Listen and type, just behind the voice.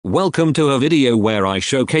Welcome to a video where I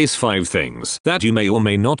showcase 5 things that you may or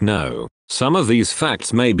may not know. Some of these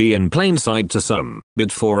facts may be in plain sight to some,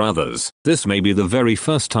 but for others, this may be the very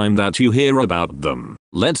first time that you hear about them.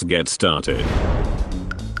 Let's get started.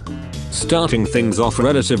 Starting things off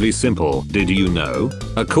relatively simple, did you know?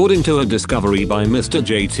 According to a discovery by Mr.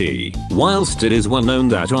 JT, whilst it is well known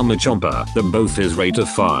that Armor Chomper, that both his rate of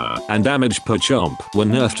fire and damage per chomp were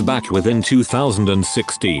nerfed back within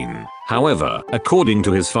 2016. However, according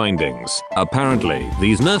to his findings, apparently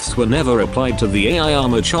these nerfs were never applied to the AI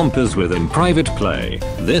Armor Chompers within private play.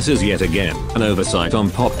 This is yet again an oversight on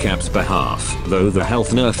PopCap's behalf. Though the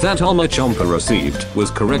health nerf that Armor Chomper received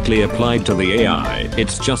was correctly applied to the AI,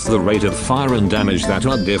 it's just the rate of fire and damage that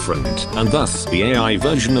are different, and thus the AI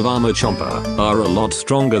version of Armor Chomper are a lot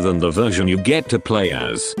stronger than the version you get to play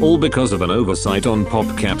as, all because of an oversight on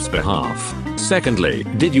PopCap's behalf. Secondly,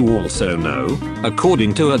 did you also know?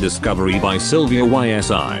 According to a discovery by Sylvia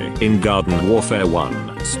YSI, in Garden Warfare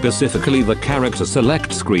 1, specifically the character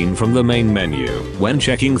select screen from the main menu, when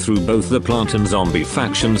checking through both the plant and zombie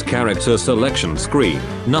factions character selection screen,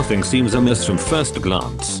 nothing seems amiss from first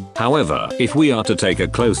glance. However, if we are to take a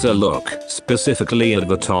closer look, specifically at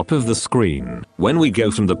the top of the screen, when we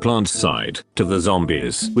go from the plant side to the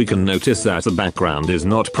zombies, we can notice that the background is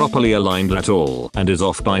not properly aligned at all and is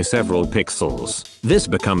off by several pixels. This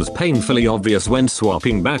becomes painfully obvious when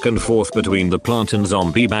swapping back and forth between the plant and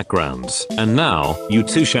zombie backgrounds. And now, you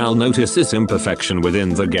too shall notice this imperfection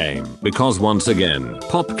within the game, because once again,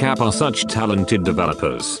 PopCap are such talented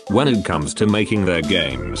developers when it comes to making their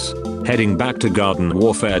games. Heading back to Garden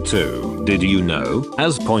Warfare 2, did you know,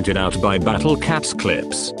 as pointed out by Battle Cat's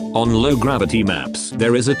clips, on low gravity maps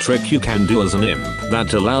there is a trick you can do as an imp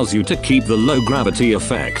that allows you to keep the low gravity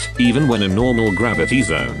effect even when in normal gravity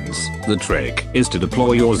zones. The trick is to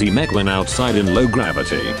deploy your Z-mech when outside in low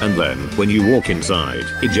gravity, and then, when you walk inside,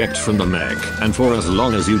 eject from the mech, and for as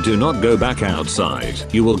long as you do not go back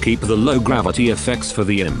outside, you will keep the low gravity effects for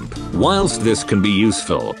the imp. Whilst this can be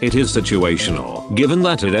useful, it is situational, given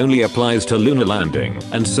that it only applies to lunar landing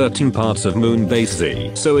and certain parts of Moonbase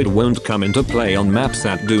Z, so it won't come into play on maps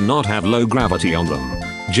that do not have low gravity on them.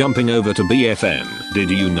 Jumping over to BFN, did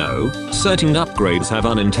you know? Certain upgrades have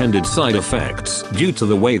unintended side effects due to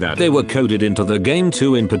the way that they were coded into the game.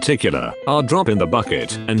 2 in particular are Drop in the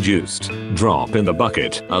Bucket and Juiced. Drop in the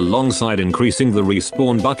Bucket, alongside increasing the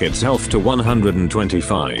respawn bucket's health to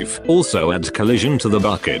 125, also adds collision to the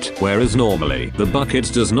bucket, whereas normally the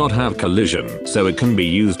bucket does not have collision, so it can be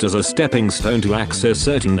used as a stepping stone to access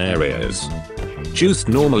certain areas. Juiced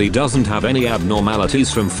normally doesn't have any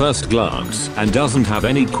abnormalities from first glance and doesn't have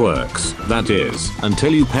any quirks, that is,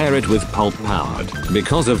 until you pair it with Pulp Powered.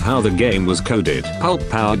 Because of how the game was coded, Pulp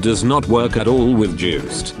Powered does not work at all with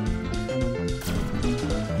Juiced.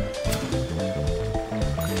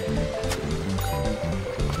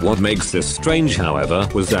 What makes this strange, however,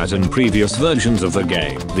 was that in previous versions of the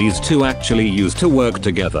game, these two actually used to work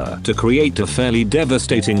together to create a fairly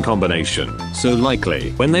devastating combination. So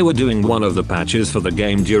likely, when they were doing one of the patches for the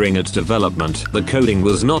game during its development, the coding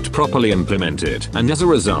was not properly implemented, and as a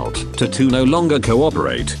result, the two no longer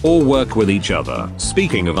cooperate or work with each other.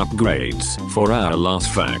 Speaking of upgrades, for our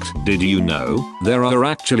last fact, did you know? There are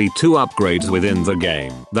actually 2 upgrades within the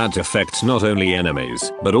game that affect not only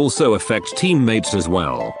enemies, but also affect teammates as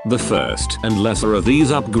well. The first and lesser of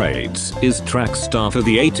these upgrades is Track Star for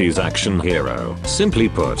the 80s action hero. Simply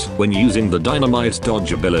put, when using the Dynamite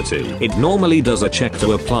Dodge ability, it normally does a check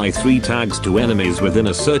to apply 3 tags to enemies within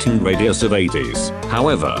a certain radius of 80s.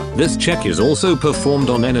 However, this check is also performed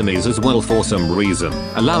on enemies as well for some reason,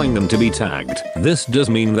 allowing them to be tagged. This does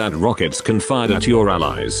mean that rockets can fire at your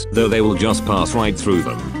allies, though they will just pass right through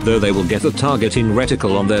them, though they will get a targeting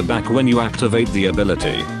reticle on their back when you activate the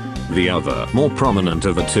ability. The other, more prominent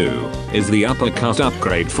of the two, is the Uppercut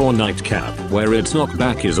upgrade for Nightcap, where its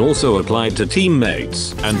knockback is also applied to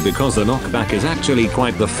teammates, and because the knockback is actually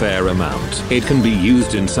quite the fair amount, it can be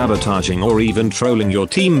used in sabotaging or even trolling your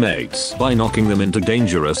teammates by knocking them into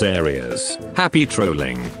dangerous areas. Happy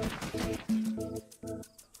trolling!